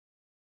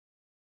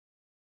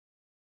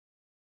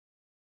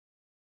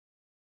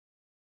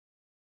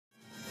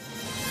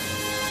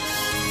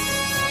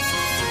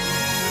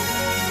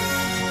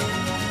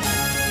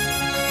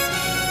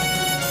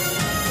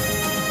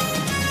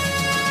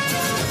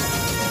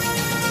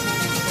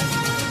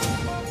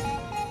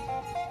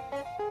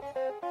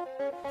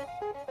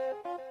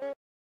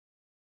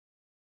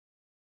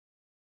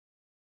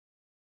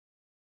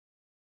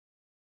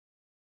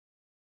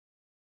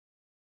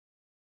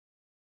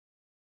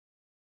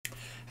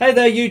Hey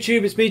there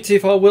YouTube, it's me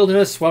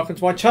wldnas. Welcome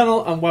to my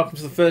channel and welcome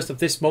to the first of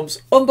this month's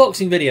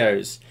unboxing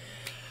videos.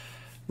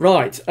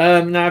 Right,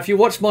 now if you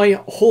watched my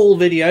haul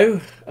video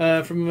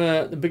from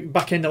the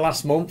back end of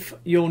last month,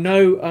 you'll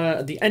know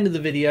at the end of the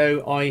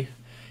video I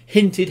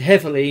hinted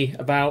heavily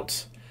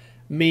about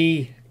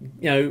me,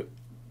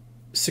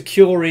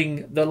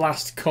 securing the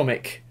last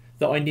comic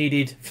that I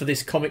needed for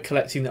this comic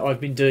collecting that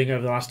I've been doing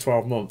over the last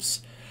 12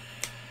 months.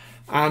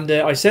 And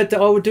I said that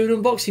I would do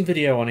an unboxing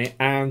video on it,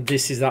 and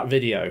this is that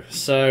video.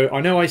 So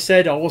I know I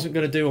said I wasn't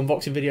going to do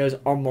unboxing videos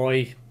on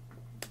my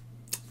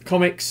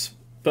comics,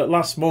 but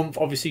last month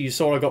obviously you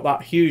saw I got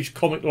that huge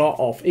comic lot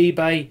off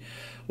eBay,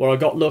 where I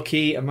got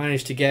lucky and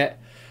managed to get,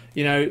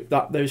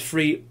 those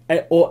free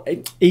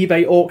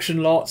eBay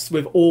auction lots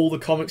with all the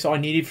comics I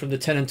needed from the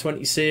 10 and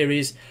 20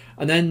 series,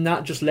 and then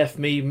that just left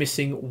me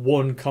missing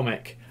one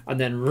comic. And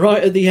then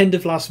right at the end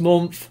of last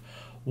month,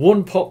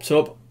 one popped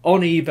up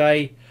on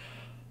eBay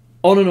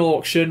on an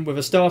auction with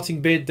a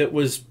starting bid that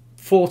was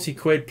 40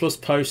 quid plus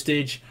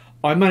postage.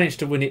 I managed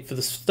to win it for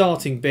the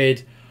starting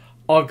bid.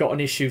 I've got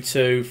an issue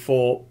 2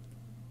 for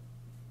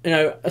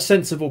a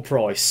sensible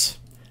price,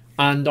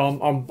 and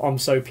I'm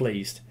so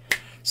pleased.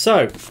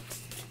 So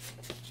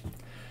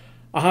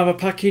I have a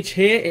package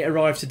here. It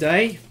arrived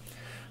today.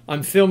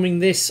 I'm filming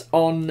this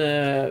on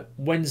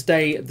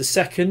Wednesday the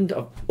 2nd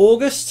of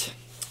August.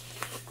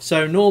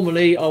 So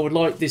normally I would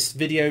like this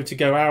video to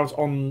go out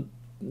on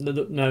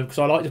because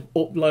I like to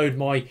upload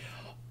my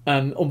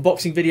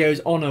unboxing videos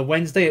on a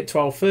Wednesday at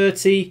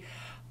 12:30.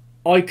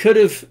 I could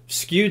have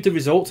skewed the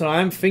results, and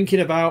I am thinking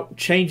about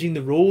changing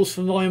the rules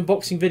for my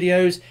unboxing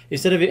videos.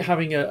 Instead of it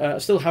having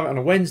still have it on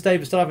a Wednesday,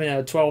 but still having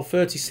a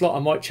 12:30 slot, I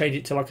might change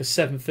it to like a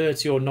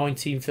 7:30 or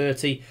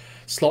 19:30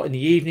 slot in the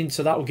evening.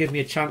 So that will give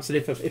me a chance that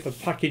if a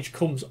package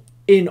comes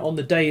in on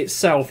the day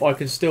itself, I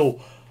can still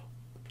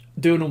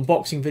do an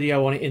unboxing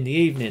video on it in the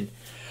evening.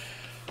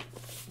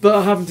 But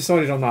I haven't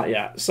decided on that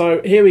yet.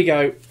 So here we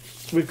go.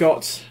 We've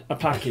got a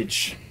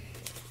package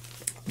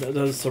that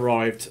has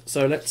arrived.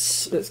 So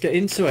let's get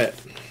into it.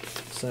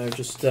 So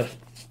just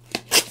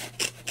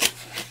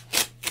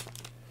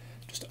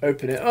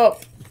open it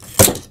up.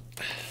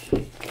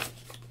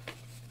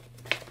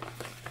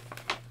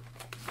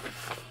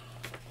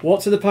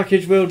 What's in the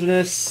package,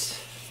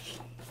 Wilderness?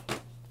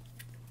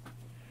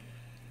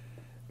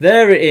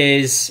 There it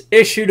is.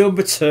 Issue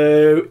number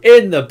 2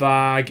 in the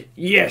bag.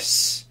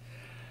 Yes.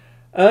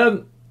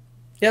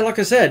 Yeah, like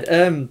I said,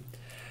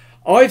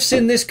 I've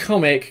seen this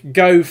comic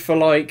go for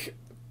like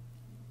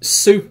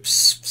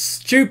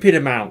stupid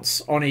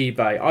amounts on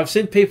eBay. I've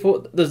seen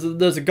people,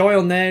 there's a guy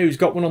on there who's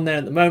got one on there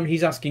at the moment.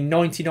 He's asking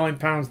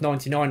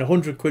 £99.99,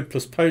 100 quid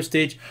plus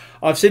postage.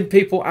 I've seen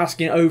people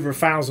asking over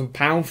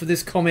 £1,000 for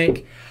this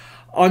comic.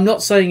 I'm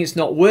not saying it's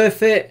not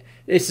worth it.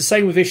 It's the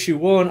same with issue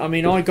 1. I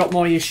mean, I got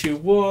my issue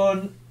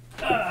 1.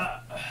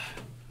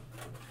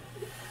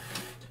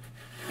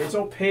 It's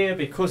up here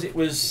because it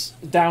was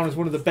down as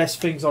one of the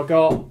best things I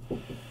got.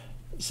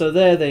 So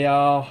there they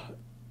are,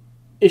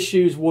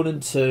 issues 1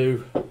 and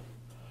 2.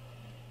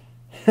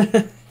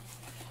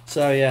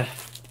 So yeah,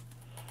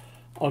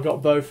 I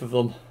got both of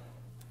them.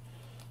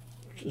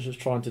 Just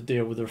trying to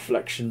deal with the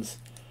reflections.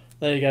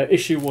 There you go,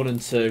 issue 1 and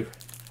 2.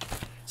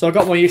 So I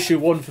got my issue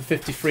 1 for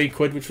 53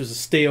 quid, which was a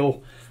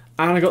steal,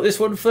 and I got this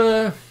one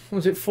for, what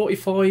was it,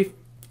 45,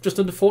 just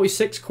under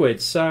 46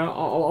 quid. So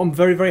I'm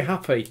very, very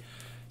happy.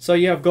 So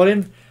yeah, I've got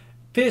him.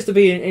 Appears to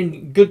be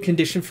in good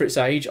condition for its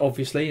age.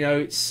 Obviously,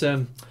 it's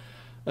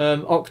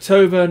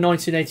October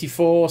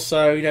 1984.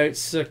 So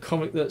it's a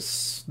comic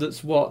that's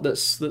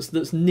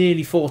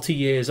nearly 40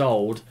 years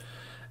old.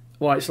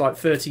 Well, it's like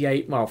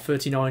 38, well,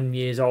 39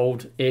 years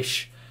old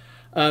ish.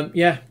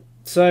 Yeah.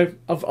 So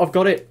I've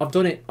got it. I've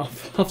done it.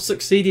 I've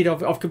succeeded.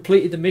 I've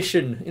completed the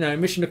mission.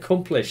 Mission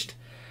accomplished.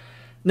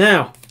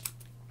 Now,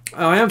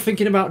 I am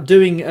thinking about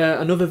doing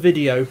another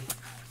video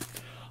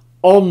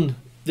on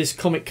this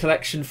comic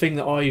collection thing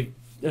that I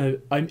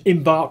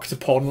embarked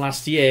upon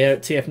last year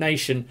at TF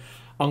Nation.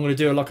 I'm going to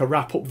do like a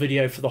wrap-up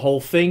video for the whole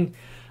thing.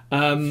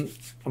 I'm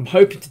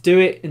hoping to do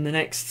it in the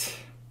next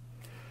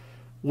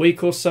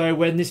week or so.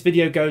 When this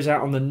video goes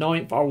out on the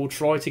 9th, I will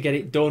try to get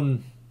it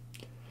done.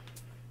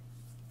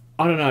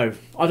 I don't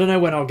know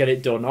when I'll get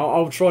it done.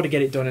 I'll try to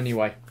get it done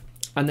anyway.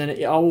 And then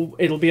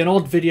it'll be an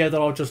odd video that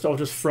I'll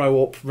just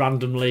throw up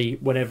randomly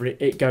whenever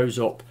it goes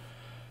up.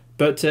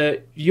 But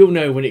you'll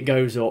know when it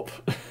goes up.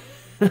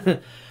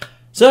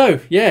 So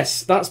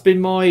yes, that's been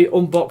my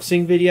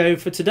unboxing video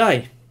for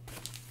today.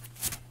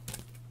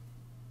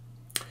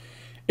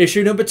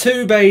 Issue number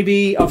 2,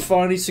 baby. I've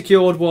finally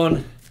secured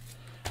one,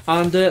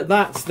 and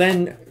that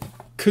then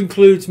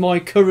concludes my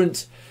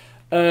current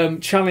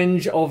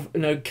challenge of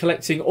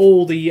collecting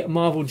all the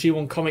Marvel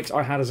G1 comics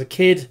I had as a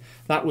kid.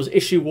 That was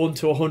issue 1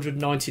 to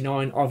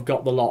 199. I've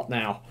got the lot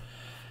now,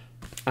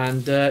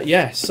 and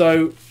yeah,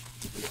 so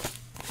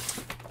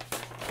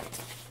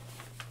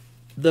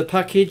the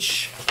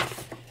package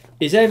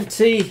is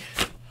empty.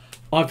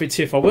 I've been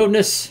TF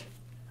Wilderness,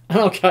 and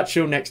I'll catch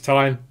you all next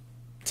time.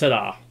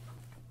 Ta-da.